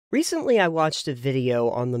Recently, I watched a video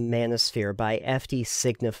on the manosphere by FD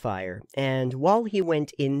Signifier, and while he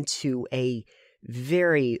went into a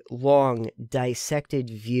very long, dissected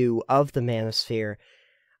view of the manosphere,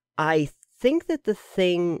 I think that the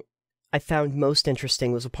thing I found most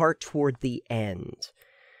interesting was a part toward the end,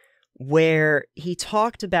 where he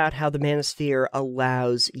talked about how the manosphere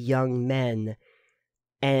allows young men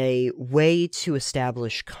a way to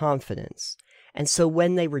establish confidence. And so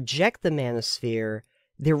when they reject the manosphere,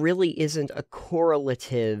 there really isn't a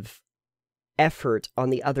correlative effort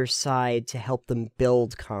on the other side to help them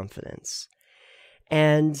build confidence.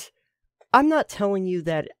 And I'm not telling you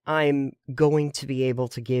that I'm going to be able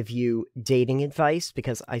to give you dating advice,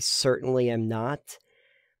 because I certainly am not.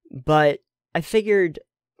 But I figured,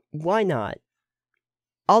 why not?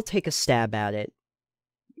 I'll take a stab at it.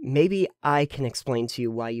 Maybe I can explain to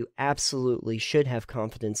you why you absolutely should have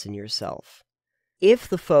confidence in yourself. If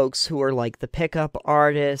the folks who are like the pickup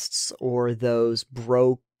artists, or those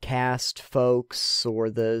broadcast folks,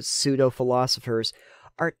 or the pseudo-philosophers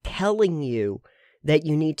are telling you that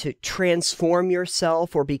you need to transform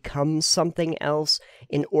yourself or become something else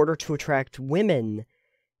in order to attract women,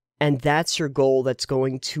 and that's your goal that's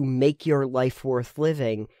going to make your life worth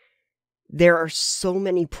living, there are so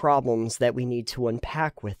many problems that we need to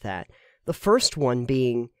unpack with that. The first one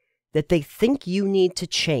being that they think you need to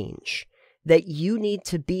change, that you need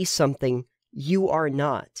to be something you are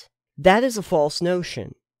not. That is a false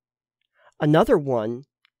notion. Another one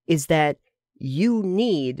is that you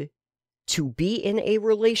need to be in a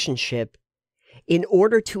relationship in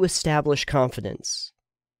order to establish confidence.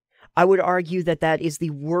 I would argue that that is the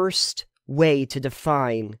worst way to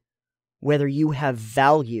define whether you have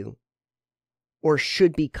value or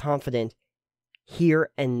should be confident here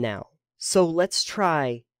and now. So let's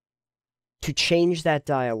try to change that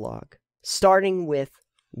dialogue, starting with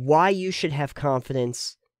why you should have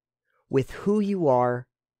confidence with who you are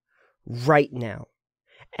right now.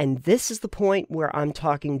 And this is the point where I'm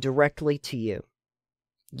talking directly to you.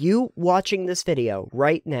 You watching this video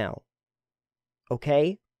right now,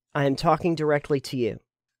 okay? I am talking directly to you.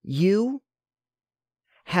 You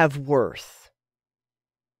have worth.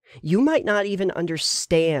 You might not even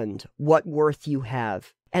understand what worth you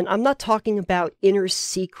have. And I'm not talking about inner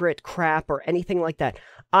secret crap or anything like that.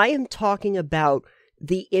 I am talking about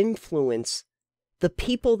the influence, the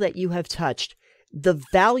people that you have touched, the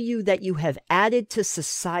value that you have added to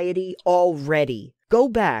society already. Go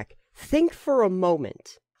back, think for a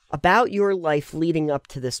moment about your life leading up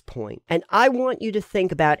to this point. And I want you to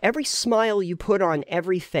think about every smile you put on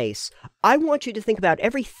every face. I want you to think about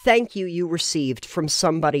every thank you you received from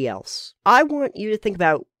somebody else. I want you to think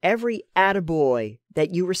about every attaboy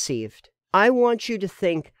that you received. I want you to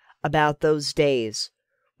think about those days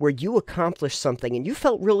where you accomplished something and you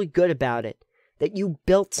felt really good about it, that you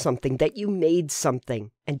built something, that you made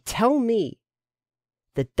something, and tell me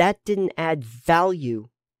that that didn't add value,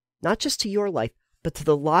 not just to your life, but to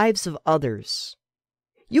the lives of others.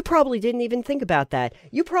 You probably didn't even think about that.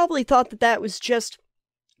 You probably thought that that was just,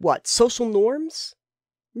 what, social norms?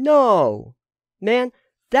 No, man,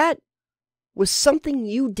 that was something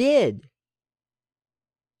you did.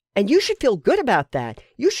 And you should feel good about that.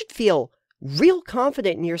 You should feel real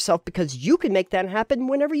confident in yourself, because you can make that happen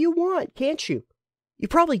whenever you want, can't you? You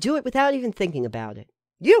probably do it without even thinking about it.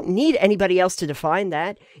 You don't need anybody else to define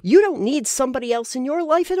that. You don't need somebody else in your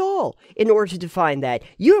life at all in order to define that.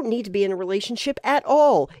 You don't need to be in a relationship at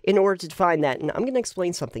all in order to define that. And I'm going to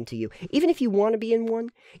explain something to you. Even if you want to be in one,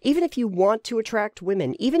 even if you want to attract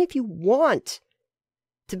women, even if you want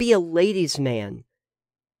to be a ladies' man,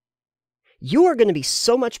 you are going to be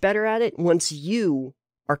so much better at it once you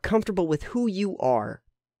are comfortable with who you are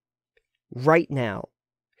right now.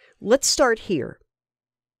 Let's start here.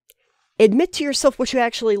 Admit to yourself what you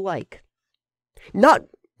actually like. Not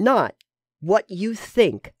what you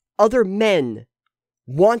think other men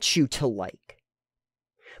want you to like,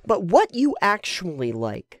 but what you actually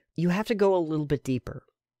like. You have to go a little bit deeper.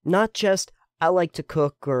 Not just, I like to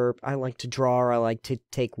cook, or I like to draw, or I like to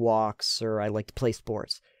take walks, or I like to play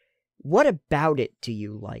sports. What about it do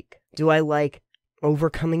you like? Do I like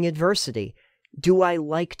overcoming adversity? Do I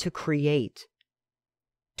like to create?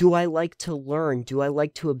 Do I like to learn? Do I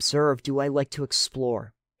like to observe? Do I like to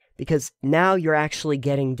explore? Because now you're actually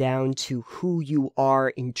getting down to who you are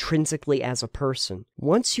intrinsically as a person.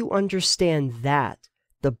 Once you understand that,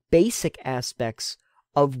 the basic aspects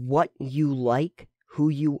of what you like, who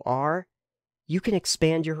you are, you can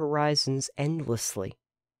expand your horizons endlessly.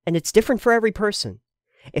 And it's different for every person.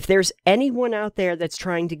 If there's anyone out there that's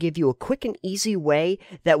trying to give you a quick and easy way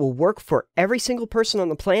that will work for every single person on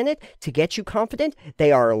the planet to get you confident,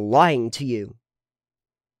 they are lying to you.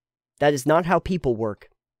 That is not how people work.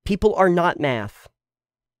 People are not math.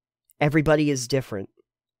 Everybody is different.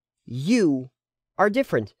 You are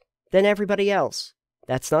different than everybody else.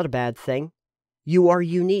 That's not a bad thing. You are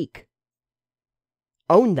unique.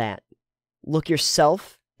 Own that. Look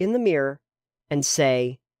yourself in the mirror and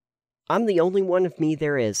say, I'm the only one of me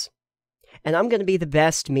there is. And I'm going to be the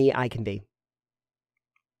best me I can be.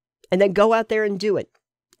 And then go out there and do it.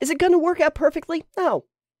 Is it going to work out perfectly? No.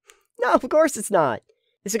 No, of course it's not.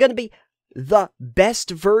 Is it going to be the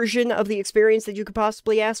best version of the experience that you could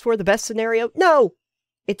possibly ask for? The best scenario? No,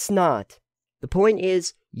 it's not. The point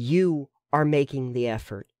is, you are making the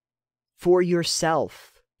effort for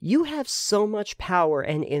yourself. You have so much power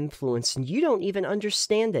and influence, and you don't even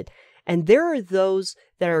understand it. And there are those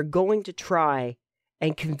that are going to try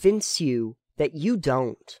and convince you that you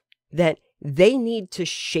don't, that they need to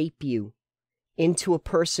shape you into a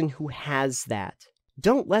person who has that.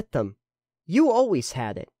 Don't let them. You always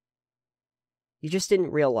had it. You just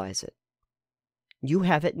didn't realize it. You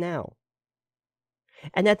have it now.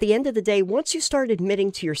 And at the end of the day, once you start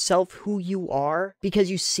admitting to yourself who you are, because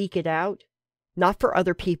you seek it out, not for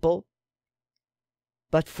other people,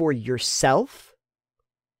 but for yourself,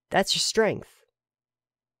 that's your strength.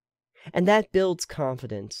 And that builds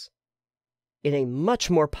confidence in a much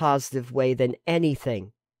more positive way than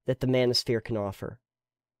anything that the manosphere can offer.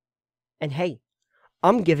 And hey,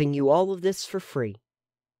 I'm giving you all of this for free.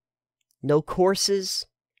 No courses,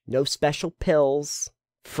 no special pills,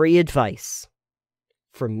 free advice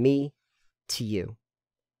from me to you.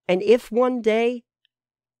 And if one day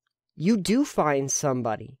you do find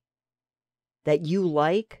somebody that you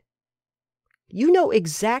like, you know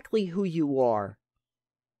exactly who you are.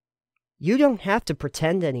 You don't have to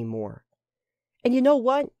pretend anymore. And you know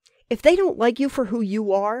what? If they don't like you for who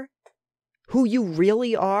you are, who you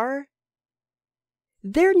really are,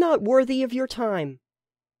 they're not worthy of your time.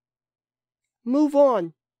 Move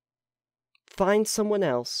on. Find someone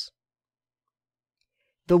else.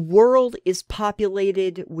 The world is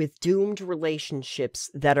populated with doomed relationships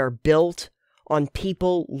that are built on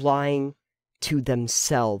people lying to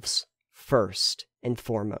themselves first and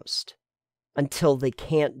foremost, until they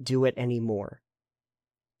can't do it anymore.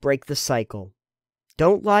 Break the cycle.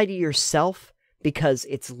 Don't lie to yourself, because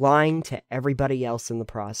it's lying to everybody else in the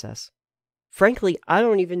process. Frankly, I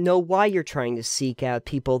don't even know why you're trying to seek out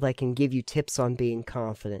people that can give you tips on being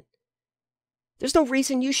confident. There's no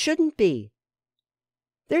reason you shouldn't be.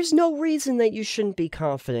 There's no reason that you shouldn't be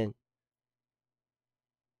confident.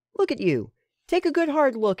 Look at you. Take a good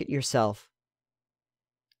hard look at yourself.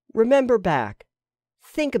 Remember back.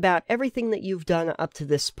 Think about everything that you've done up to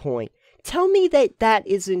this point. Tell me that that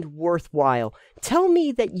isn't worthwhile. Tell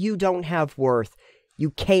me that you don't have worth.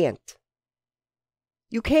 You can't.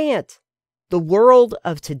 You can't. The world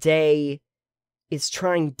of today is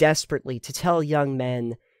trying desperately to tell young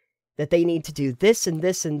men that they need to do this and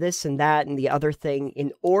this and this and that and the other thing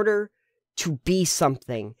in order to be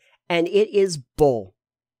something. And it is bull.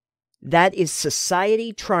 That is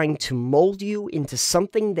society trying to mold you into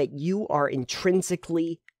something that you are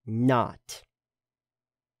intrinsically not.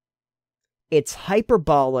 It's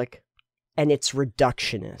hyperbolic and it's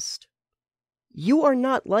reductionist. You are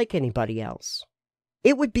not like anybody else.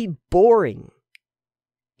 It would be boring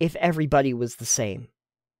if everybody was the same.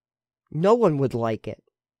 No one would like it.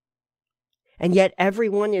 And yet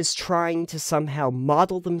everyone is trying to somehow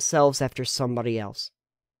model themselves after somebody else.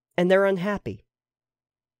 And they're unhappy.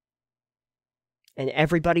 And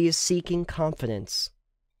everybody is seeking confidence.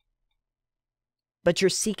 But you're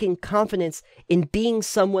seeking confidence in being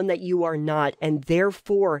someone that you are not, and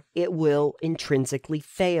therefore it will intrinsically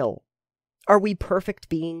fail. Are we perfect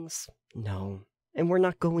beings? No. And we're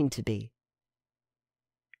not going to be.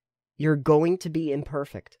 You're going to be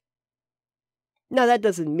imperfect. Now, that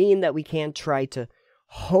doesn't mean that we can't try to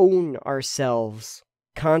hone ourselves,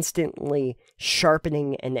 constantly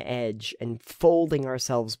sharpening an edge and folding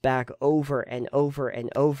ourselves back over and over and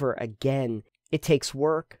over again. It takes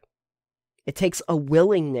work. It takes a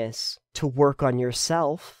willingness to work on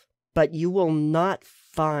yourself, but you will not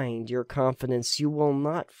find your confidence. You will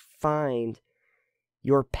not find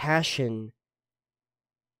your passion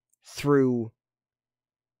through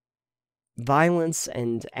violence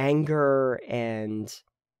and anger and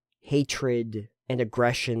hatred and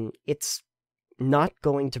aggression. It's not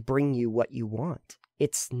going to bring you what you want.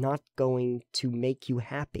 It's not going to make you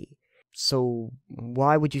happy. So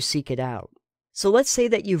why would you seek it out? So let's say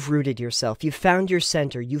that you've rooted yourself. You've found your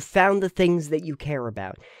center. You've found the things that you care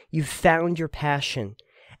about. You've found your passion.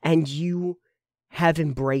 And you have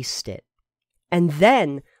embraced it. And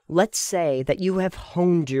then let's say that you have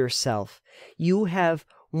honed yourself. You have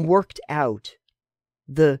worked out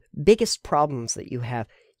the biggest problems that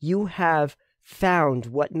you have found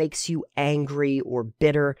what makes you angry or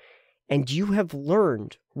bitter, and you have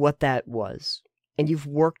learned what that was, and you've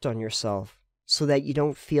worked on yourself so that you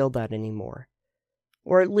don't feel that anymore.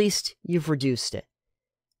 Or at least you've reduced it.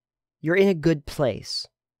 You're in a good place.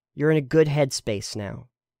 You're in a good headspace now.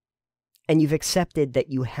 And you've accepted that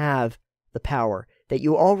you have the power that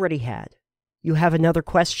you already had. You have another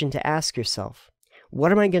question to ask yourself.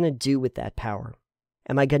 What am I going to do with that power?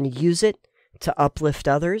 Am I going to use it to uplift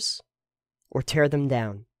others or tear them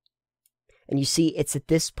down? And you see, it's at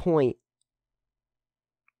this point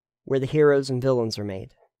where the heroes and villains are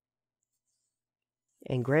made.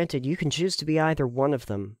 And granted, you can choose to be either one of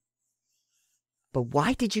them. But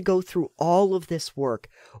why did you go through all of this work?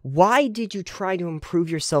 Why did you try to improve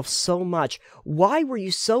yourself so much? Why were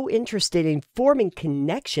you so interested in forming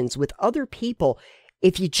connections with other people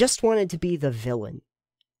if you just wanted to be the villain?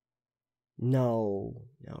 No.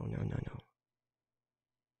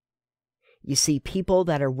 You see, people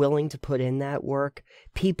that are willing to put in that work,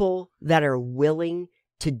 people that are willing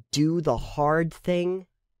to do the hard thing,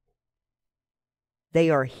 they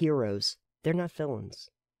are heroes. They're not villains.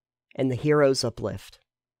 And the heroes uplift.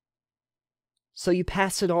 So you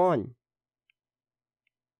pass it on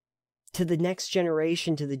to the next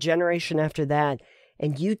generation, to the generation after that,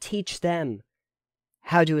 and you teach them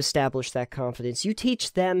how to establish that confidence. You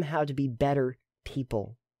teach them how to be better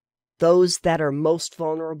people. Those that are most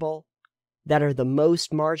vulnerable, that are the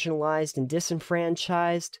most marginalized and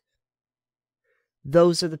disenfranchised,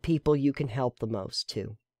 those are the people you can help the most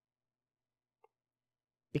too.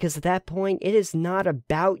 Because at that point, it is not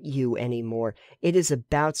about you anymore. It is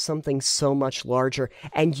about something so much larger,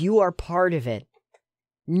 and you are part of it.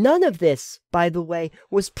 None of this, by the way,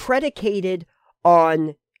 was predicated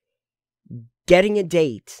on getting a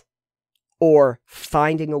date or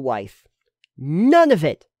finding a wife. None of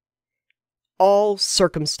it. All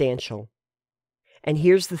circumstantial. And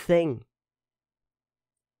here's the thing.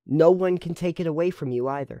 No one can take it away from you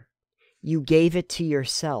either. You gave it to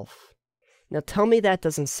yourself. Now tell me that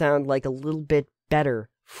doesn't sound like a little bit better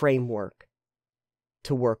framework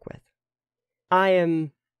to work with. I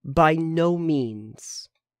am by no means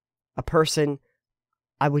a person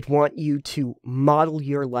I would want you to model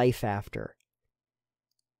your life after.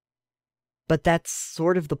 But that's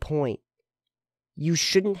sort of the point. You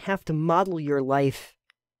shouldn't have to model your life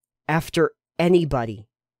after anybody.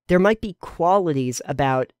 There might be qualities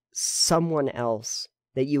about someone else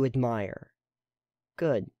that you admire.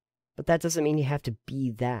 Good. But that doesn't mean you have to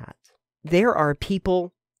be that. There are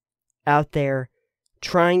people out there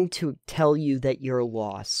trying to tell you that you're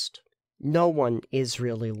lost. No one is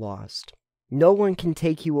really lost. No one can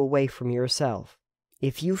take you away from yourself.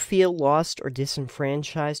 If you feel lost or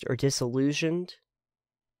disenfranchised or disillusioned,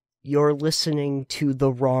 you're listening to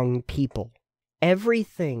the wrong people.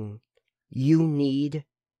 Everything you need,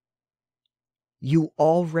 you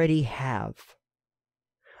already have.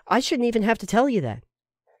 I shouldn't even have to tell you that.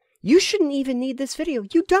 You shouldn't even need this video.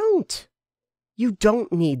 You don't. You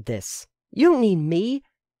don't need this. You don't need me.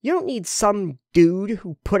 You don't need some dude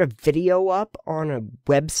who put a video up on a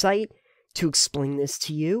website to explain this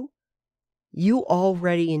to you. You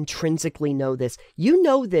already intrinsically know this. You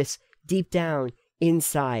know this deep down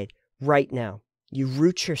inside right now. You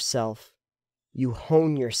root yourself, you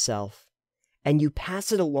hone yourself, and you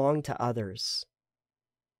pass it along to others.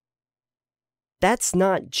 That's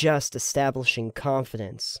not just establishing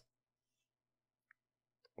confidence,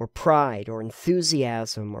 or pride, or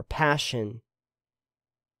enthusiasm, or passion.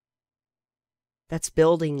 That's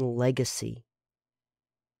building legacy.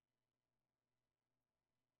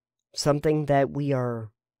 Something that we are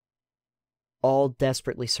all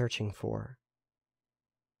desperately searching for.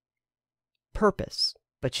 Purpose.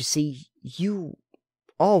 But you see, you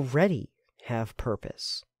already have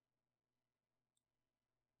purpose.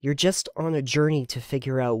 You're just on a journey to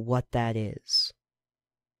figure out what that is.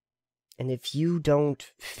 And if you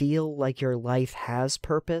don't feel like your life has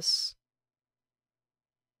purpose,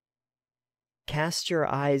 cast your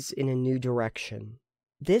eyes in a new direction.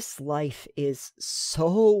 This life is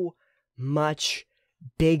so much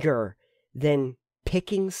bigger than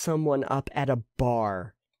picking someone up at a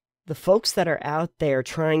bar. The folks that are out there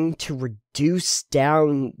trying to reduce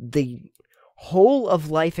down the whole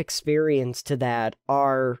of life experience to that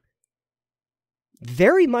are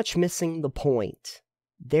very much missing the point.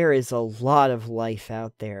 There is a lot of life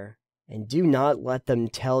out there, and do not let them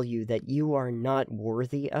tell you that you are not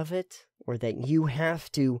worthy of it, or that you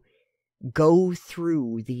have to go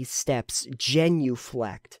through these steps,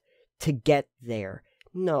 genuflect, to get there.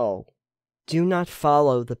 No, do not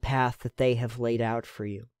follow the path that they have laid out for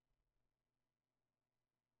you.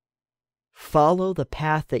 Follow the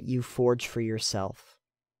path that you forge for yourself.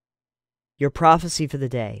 Your prophecy for the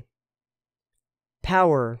day.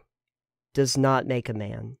 Power does not make a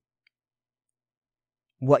man.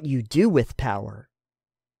 What you do with power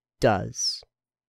does.